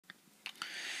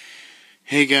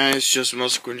Hey guys, just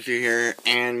Quincy here,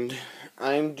 and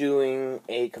I'm doing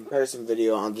a comparison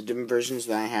video on the different versions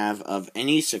that I have of An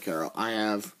Easter Carol. I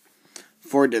have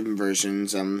 4 different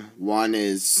versions. One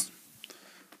is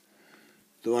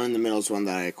the one in the middle is one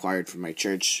that I acquired from my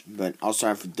church, but I'll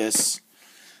start with this.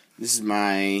 This is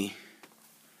my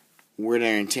Word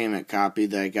Entertainment copy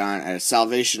that I got at a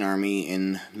Salvation Army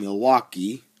in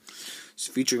Milwaukee. It's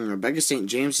featuring Rebecca St.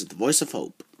 James as the voice of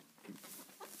hope.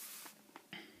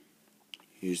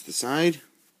 Here's the side.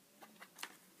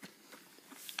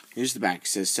 Here's the back. It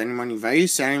says, Saturday morning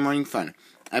values, Saturday morning fun.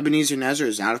 Ebenezer Nazar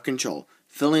is out of control.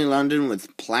 Filling London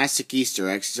with plastic Easter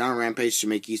eggs. He's on a rampage to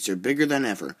make Easter bigger than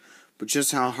ever. But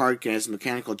just how hard can his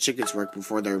mechanical chickens work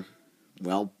before they're,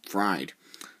 well, fried?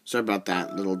 Sorry about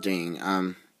that little ding.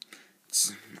 I'm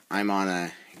on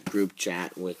a group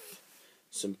chat with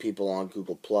some people on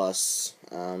Google+.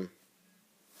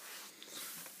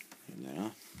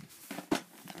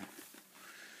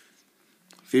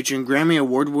 Featuring Grammy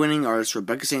Award-winning artist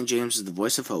Rebecca St. James as the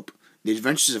voice of hope. The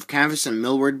adventures of Canvas and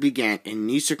Millward began in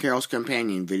Easter Carol's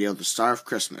companion video, The Star of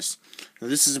Christmas. Now,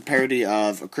 this is a parody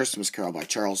of A Christmas Carol by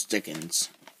Charles Dickens.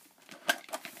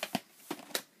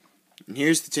 And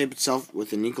here's the tape itself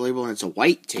with a unique label, and it's a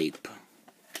white tape.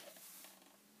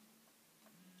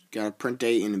 Got a print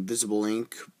date in invisible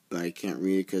ink, but I can't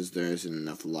read it because there isn't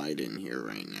enough light in here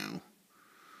right now.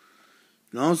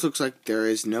 It almost looks like there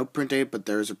is no print date, but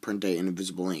there is a print date in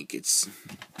invisible ink. It's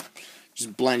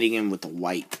just blending in with the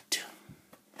white.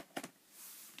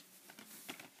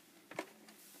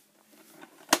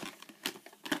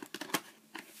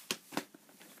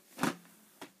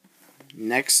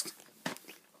 Next,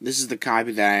 this is the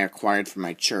copy that I acquired from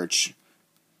my church.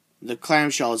 The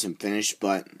clamshell isn't finished,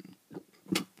 but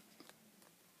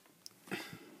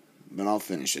I'll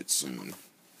finish it soon.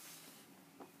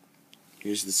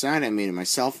 Here's the side, I made it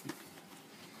myself.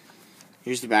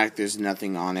 Here's the back, there's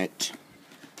nothing on it.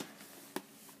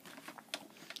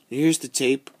 Here's the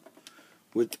tape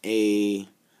with a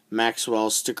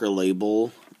Maxwell sticker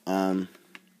label. I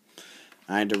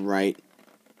had to write,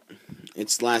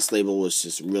 its last label was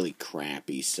just really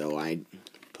crappy, so I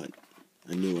put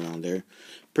a new one on there.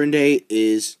 Print date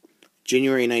is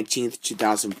January 19th,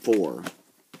 2004.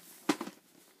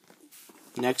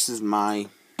 Next is my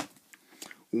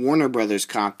Warner Brothers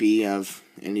copy of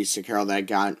An Easter Carol that I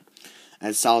got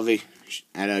at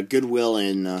a Goodwill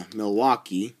in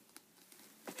Milwaukee.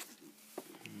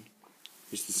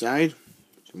 Here's the side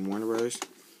from Warner Brothers.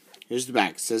 Here's the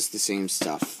back. It says the same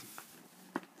stuff.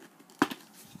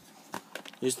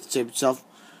 Here's the tape itself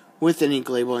with an ink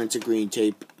label, and it's a green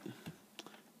tape.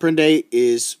 Print date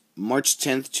is March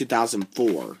 10th,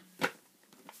 2004.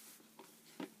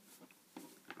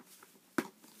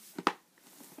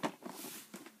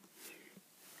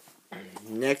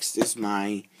 Next is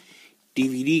my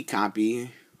DVD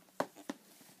copy.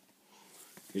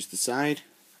 Here's the side.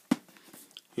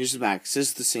 Here's the back. It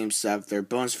says the same stuff. They're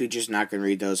bonus features. Not going to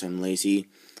read those. I'm lazy.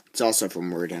 It's also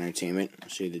from Word Entertainment. I'll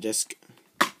show you the disc.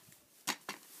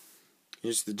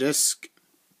 Here's the disc.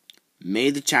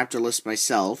 Made the chapter list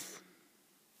myself.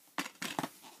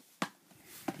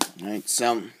 Alright,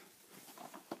 so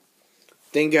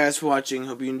thank you guys for watching.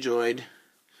 Hope you enjoyed.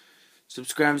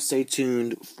 Subscribe and stay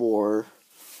tuned for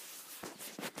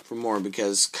more,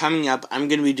 because coming up I'm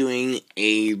going to be doing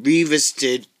a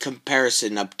revisited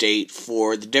comparison update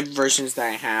for the different versions that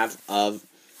I have of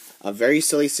a very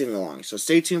silly sing-along. So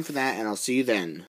stay tuned for that, and I'll see you then.